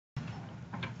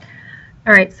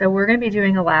All right, so we're going to be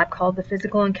doing a lab called the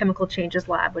Physical and Chemical Changes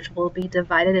Lab, which will be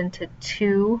divided into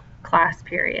 2 class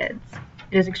periods.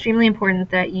 It is extremely important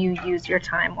that you use your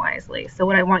time wisely. So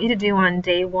what I want you to do on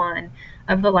day 1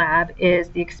 of the lab is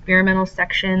the experimental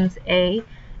sections A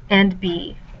and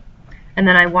B. And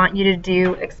then I want you to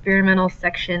do experimental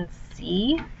section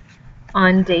C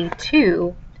on day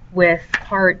 2 with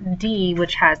part D,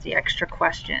 which has the extra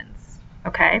questions.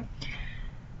 Okay?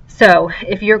 So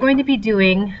if you're going to be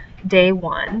doing day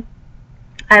 1,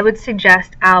 I would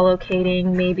suggest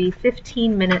allocating maybe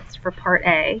 15 minutes for part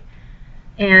A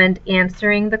and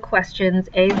answering the questions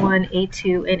A1,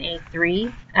 A2, and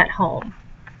A3 at home.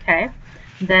 Okay.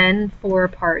 Then for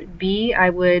part B, I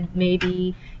would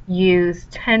maybe use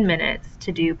 10 minutes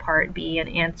to do part B and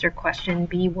answer question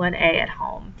B1A at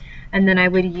home. And then I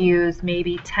would use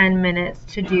maybe 10 minutes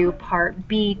to do part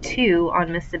B2 on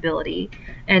Missability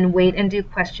and wait and do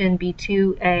question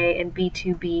B2A and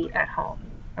B2B at home.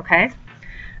 Okay?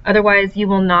 Otherwise, you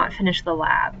will not finish the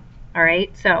lab. All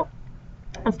right? So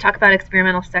let's talk about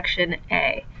experimental section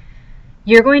A.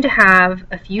 You're going to have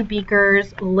a few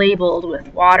beakers labeled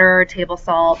with water, table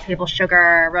salt, table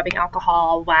sugar, rubbing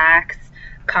alcohol, wax,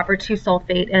 copper 2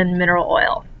 sulfate, and mineral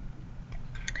oil.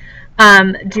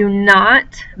 Do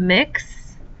not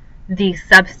mix the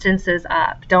substances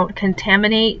up. Don't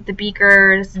contaminate the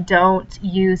beakers. Don't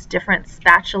use different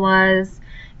spatulas.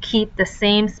 Keep the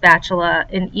same spatula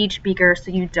in each beaker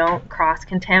so you don't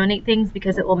cross-contaminate things,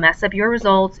 because it will mess up your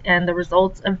results and the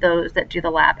results of those that do the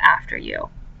lab after you.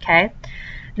 Okay?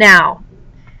 Now,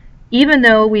 even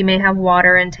though we may have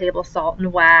water and table salt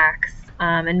and wax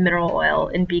and mineral oil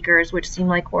in beakers, which seem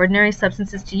like ordinary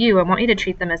substances to you, I want you to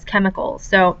treat them as chemicals.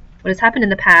 So what has happened in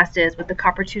the past is with the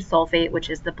copper 2 sulfate, which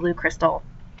is the blue crystal,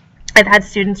 I've had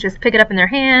students just pick it up in their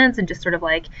hands and just sort of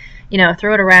like,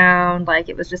 throw it around like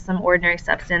it was just some ordinary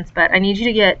substance. But I need you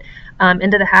to get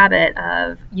into the habit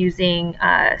of using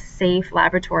safe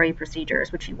laboratory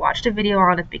procedures, which you watched a video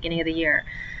on at the beginning of the year.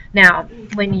 Now,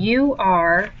 when you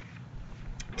are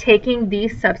taking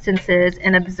these substances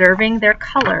and observing their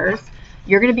colors,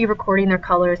 you're going to be recording their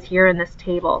colors here in this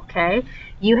table, okay?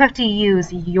 You have to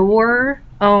use your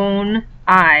own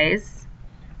eyes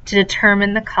to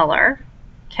determine the color,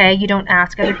 okay? You don't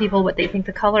ask other people what they think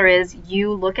the color is.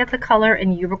 You look at the color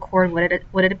and you record what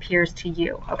it appears to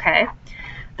you, okay?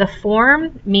 The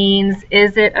form means,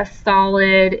 is it a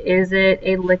solid? Is it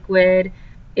a liquid?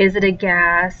 Is it a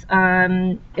gas?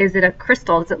 Is it a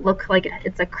crystal? Does it look like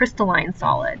it's a crystalline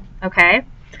solid? Okay.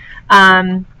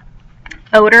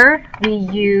 Odor, we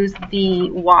use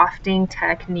the wafting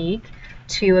technique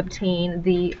to obtain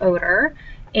the odor,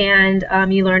 and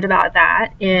you learned about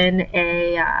that in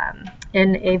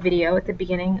a video at the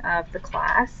beginning of the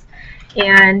class.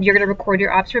 And you're going to record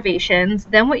your observations.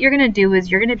 Then what you're going to do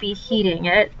is you're going to be heating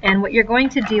it, and what you're going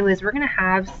to do is we're going to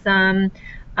have some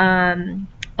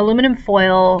aluminum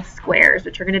foil squares,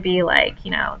 which are going to be like,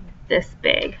 this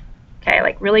big, okay,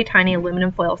 like really tiny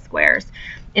aluminum foil squares.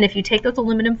 And if you take those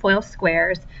aluminum foil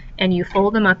squares and you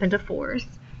fold them up into 4s,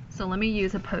 so let me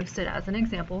use a Post-it as an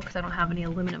example because I don't have any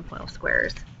aluminum foil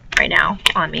squares right now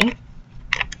on me.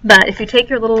 But if you take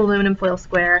your little aluminum foil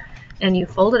square and you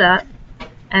fold it up,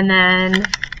 and then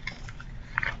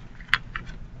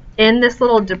in this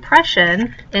little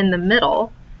depression in the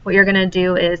middle, what you're going to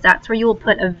do is that's where you will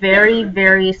put a very,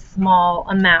 very small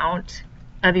amount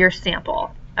of your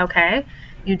sample, okay?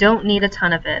 You don't need a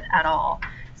ton of it at all.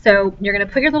 So you're going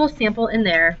to put your little sample in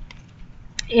there,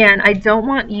 and I don't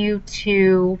want you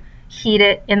to heat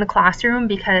it in the classroom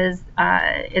because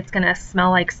it's going to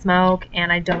smell like smoke,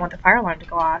 and I don't want the fire alarm to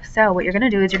go off. So what you're going to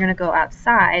do is you're going to go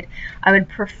outside. I would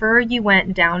prefer you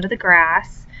went down to the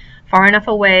grass far enough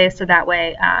away so that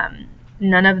way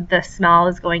none of the smell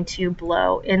is going to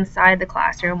blow inside the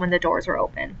classroom when the doors are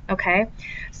open, okay?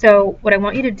 So what I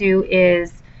want you to do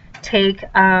is take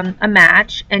a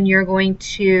match, and you're going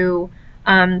to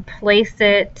place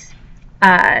it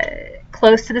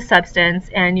close to the substance,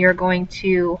 and you're going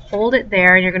to hold it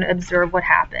there, and you're going to observe what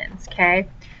happens, okay?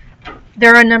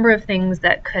 There are a number of things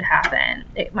that could happen.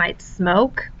 It might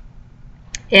smoke,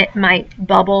 it might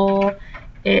bubble,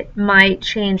 it might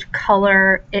change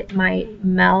color, it might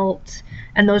melt,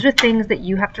 and those are things that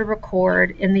you have to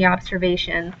record in the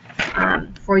observation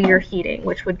for your heating,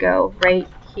 which would go right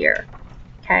here,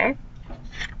 okay?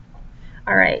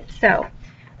 All right, so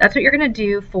that's what you're going to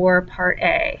do for part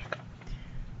A.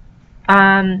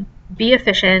 Be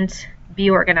efficient, be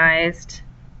organized,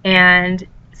 and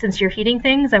since you're heating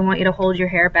things, I want you to hold your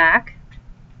hair back,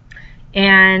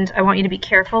 and I want you to be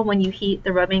careful when you heat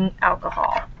the rubbing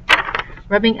alcohol.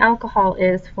 Rubbing alcohol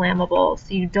is flammable,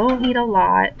 so you don't need a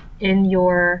lot in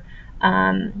your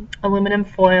aluminum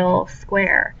foil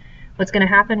square. What's going to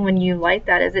happen when you light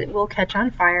that is it will catch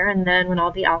on fire, and then when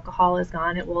all the alcohol is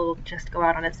gone, it will just go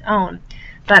out on its own.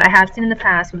 But I have seen in the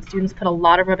past when students put a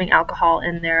lot of rubbing alcohol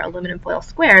in their aluminum foil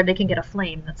square, they can get a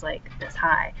flame that's like this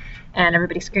high, and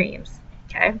everybody screams.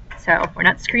 Okay, so we're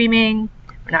not screaming.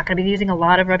 We're not going to be using a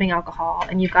lot of rubbing alcohol,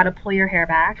 and you've got to pull your hair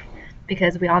back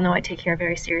because we all know I take hair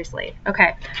very seriously.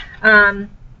 Okay.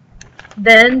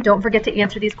 Then don't forget to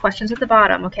answer these questions at the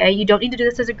bottom, okay? You don't need to do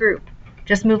this as a group.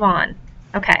 Just move on.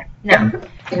 Okay, now,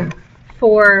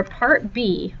 for part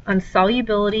B on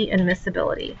solubility and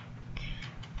miscibility.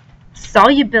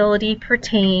 Solubility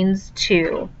pertains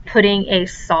to putting a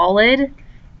solid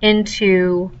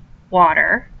into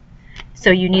water. So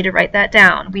you need to write that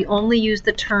down. We only use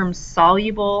the terms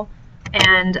soluble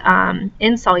and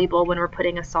insoluble when we're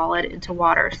putting a solid into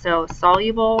water. So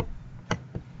soluble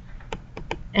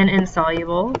and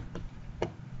insoluble.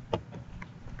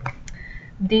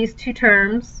 These two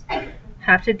terms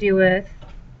have to do with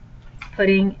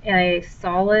putting a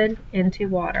solid into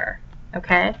water,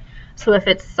 okay? So if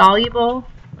it's soluble,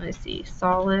 let me see,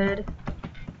 solid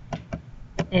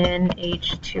in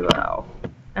H2O.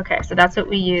 Okay, so that's what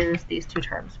we use these two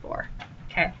terms for,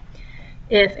 okay?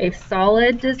 If a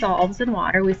solid dissolves in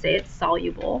water, we say it's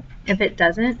soluble. If it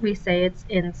doesn't, we say it's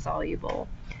insoluble.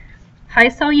 High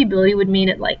solubility would mean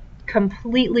it like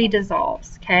completely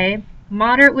dissolves, okay?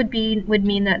 Moderate would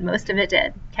mean that most of it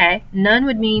did, okay? None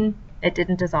would mean it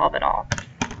didn't dissolve at all.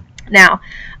 Now,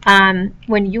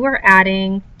 when you are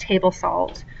adding table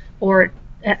salt or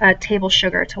table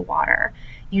sugar to water,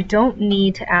 you don't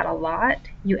need to add a lot.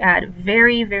 You add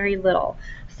very, very little.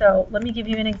 So let me give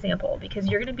you an example because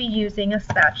you're going to be using a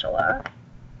spatula.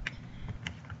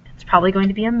 It's probably going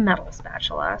to be a metal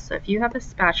spatula. So if you have a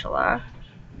spatula,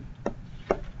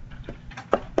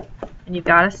 and you've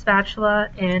got a spatula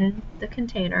in the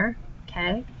container,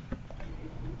 okay,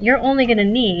 you're only going to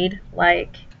need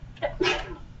like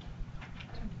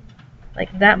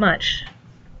that much.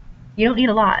 You don't need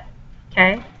a lot,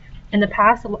 okay? In the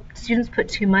past, students put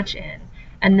too much in,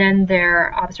 and then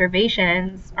their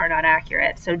observations are not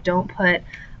accurate, so don't put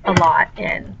a lot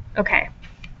in. Okay.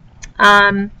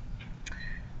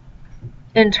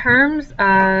 In terms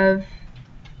of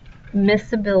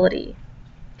miscibility,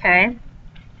 okay,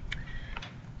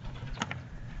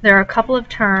 there are a couple of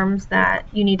terms that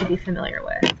you need to be familiar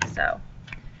with. So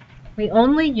we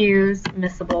only use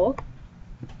miscible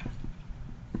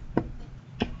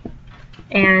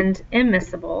and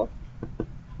immiscible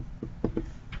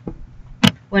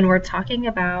when we're talking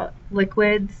about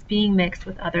liquids being mixed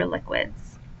with other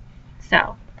liquids.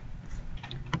 So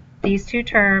these two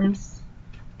terms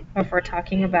are if we're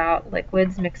talking about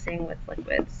liquids mixing with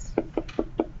liquids.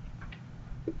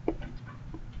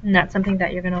 And that's something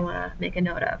that you're going to want to make a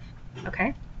note of,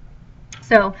 okay?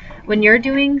 So when you're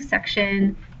doing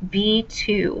section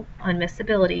B2 on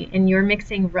miscibility and you're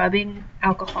mixing rubbing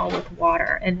alcohol with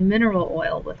water and mineral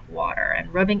oil with water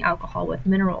and rubbing alcohol with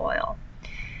mineral oil,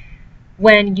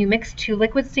 when you mix two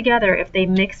liquids together, if they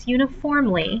mix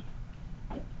uniformly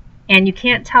and you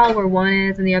can't tell where one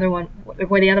is and the other one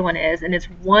where the other one is, and it's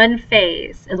one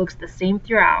phase, it looks the same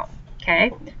throughout,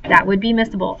 okay? That would be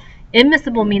miscible.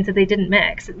 Immiscible means that they didn't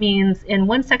mix. It means in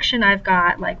one section I've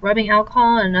got like rubbing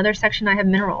alcohol, and another section I have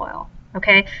mineral oil.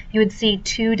 Okay, you would see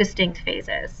two distinct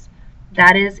phases.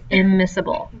 That is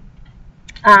immiscible.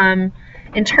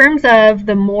 In terms of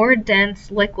the more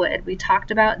dense liquid, we talked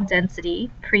about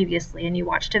density previously, and you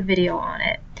watched a video on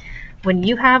it. When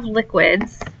you have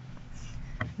liquids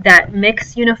that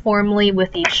mix uniformly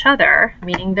with each other,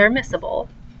 meaning they're miscible,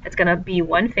 it's going to be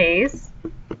one phase.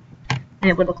 And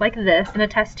it would look like this in a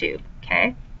test tube,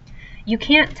 okay? You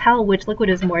can't tell which liquid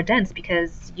is more dense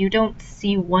because you don't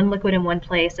see one liquid in one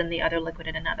place and the other liquid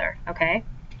in another, okay?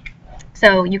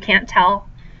 So you can't tell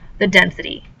the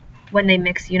density when they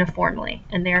mix uniformly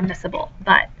and they are miscible.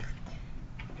 But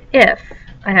if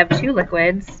I have two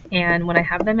liquids and when I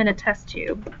have them in a test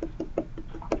tube,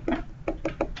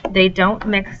 they don't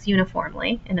mix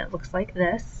uniformly and it looks like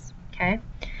this, okay?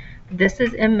 This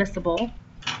is immiscible.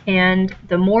 And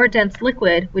the more dense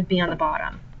liquid would be on the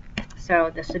bottom.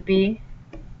 So this would be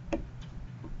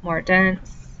more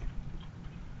dense,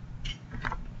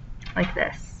 like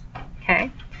this,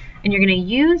 okay? And you're going to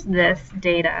use this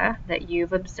data that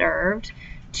you've observed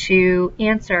to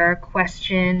answer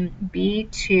question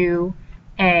B2A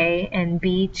and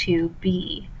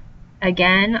B2B.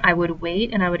 Again, I would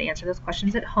wait and I would answer those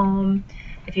questions at home.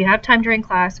 If you have time during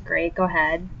class, great, go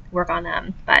ahead, work on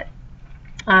them. But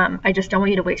I just don't want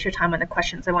you to waste your time on the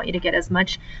questions. I want you to get as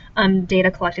much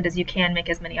data collected as you can, make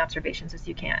as many observations as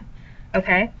you can.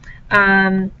 Okay,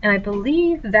 and I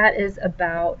believe that is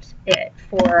about it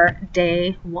for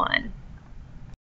day 1.